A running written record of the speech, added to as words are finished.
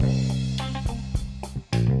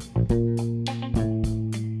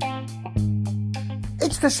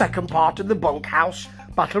the second part of the Bunkhouse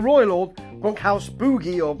Battle Royal, or Bunkhouse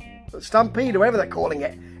Boogie, or Stampede, or whatever they're calling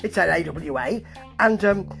it. It's at AWA, and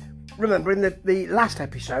remember in the last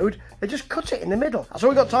episode, they just cut it in the middle. That's all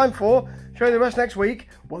we've got time for. Show you the rest next week.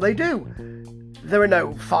 Well, they do. There are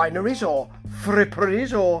no fineries or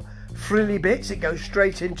fripperies or frilly bits. It goes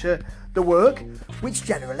straight into the work, which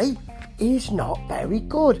generally is not very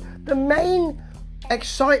good. The main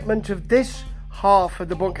excitement of this half of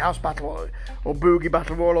the Bunkhouse Battle Royal, or Boogie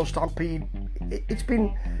Battle Royal, or Stampede, it's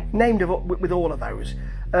been named with all of those.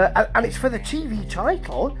 And it's for the TV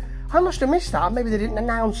title. I must have missed that. Maybe they didn't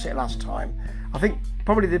announce it last time. I think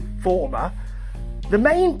probably the former. The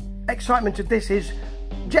main excitement of this is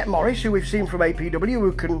Jet Morris, who we've seen from APW,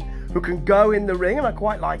 who can go in the ring, and I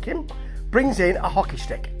quite like him, brings in a hockey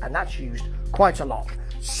stick, and that's used quite a lot.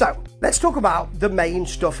 So, let's talk about the main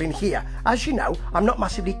stuff in here. As you know, I'm not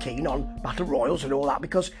massively keen on Battle Royals and all that,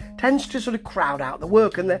 because it tends to sort of crowd out the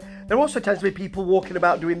work, and there also tends to be people walking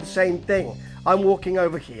about doing the same thing. I'm walking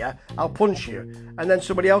over here, I'll punch you, and then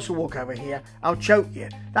somebody else will walk over here, I'll choke you,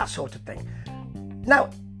 that sort of thing.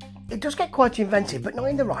 Now, it does get quite inventive, but not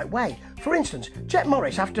in the right way. For instance, Jet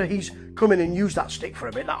Morris, after he's come in and used that stick for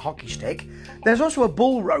a bit, that hockey stick, there's also a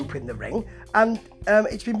bull rope in the ring, and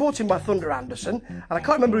it's been brought in by Thunder Anderson, and I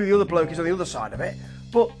can't remember who the other bloke is on the other side of it,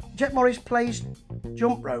 but Jet Morris plays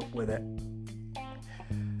jump rope with it.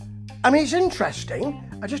 I mean, it's interesting,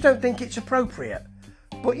 I just don't think it's appropriate.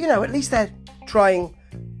 But, you know, at least they're trying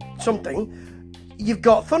something. You've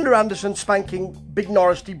got Thunder Anderson spanking Big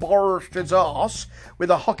Norris DeBorsted's arse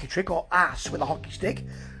with a hockey trick, or ass with a hockey stick.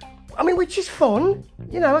 I mean, which is fun.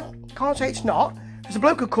 You know, I can't say it's not. There's a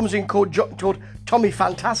bloke who comes in called Tommy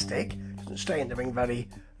Fantastic. Doesn't stay in the ring very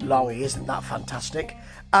long, he isn't that fantastic.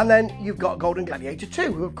 And then you've got Golden Gladiator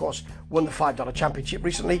 2, who of course won the $5 championship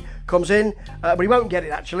recently, comes in, but he won't get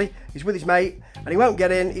it actually. He's with his mate, and he won't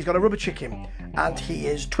get in. He's got a rubber chicken, and he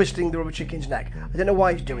is twisting the rubber chicken's neck. I don't know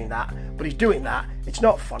why he's doing that, but he's doing that. It's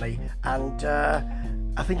not funny, and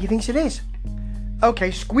I think he thinks it is. Okay,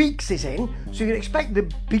 Squeaks is in, so you can expect the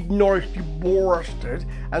Big Norris Borsted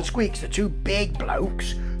and Squeaks, the two big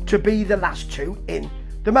blokes, to be the last two in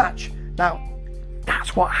the match. Now,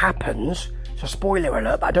 that's what happens. So spoiler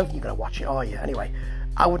alert, but I don't think you're going to watch it, are you? Anyway,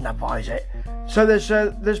 I wouldn't advise it. So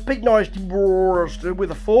there's Big Norris Borsted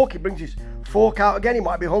with a fork. He brings his fork out again. He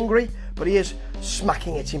might be hungry, but he is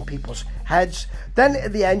smacking it in people's heads. Then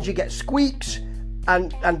at the end you get Squeaks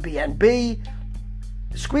and BNB.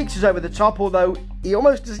 Squeaks is over the top, although he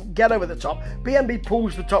almost doesn't get over the top. BNB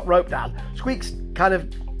pulls the top rope down. Squeaks kind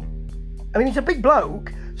of, I mean, he's a big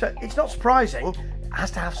bloke, so it's not surprising.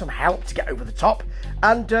 Has to have some help to get over the top,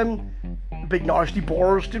 and Big Norris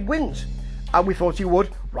DeBorsted wins, and we thought he would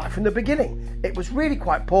right from the beginning. It was really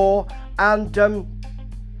quite poor, and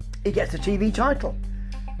he gets the TV title.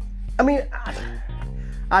 I mean,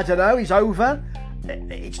 I don't know, he's over.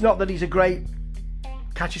 It's not that he's a great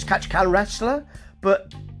catch-as-catch-can wrestler,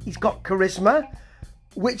 but he's got charisma,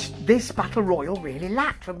 which this Battle Royal really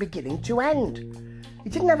lacked from beginning to end. He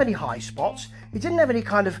didn't have any high spots. He didn't have any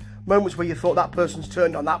kind of moments where you thought that person's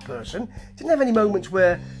turned on that person. He didn't have any moments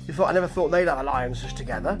where you thought, I never thought they'd have alliances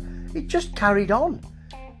together. It just carried on.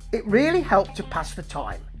 It really helped to pass the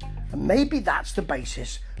time. And maybe that's the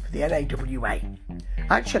basis for the NAWA.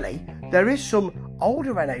 Actually, there is some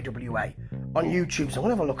older NAWA on YouTube, so I'm going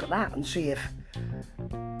to have a look at that and see if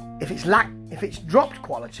it's dropped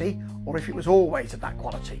quality, or if it was always of that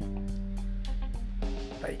quality.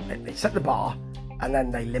 They set the bar, and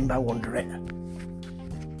then they limbo under it.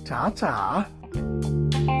 Ta-ta.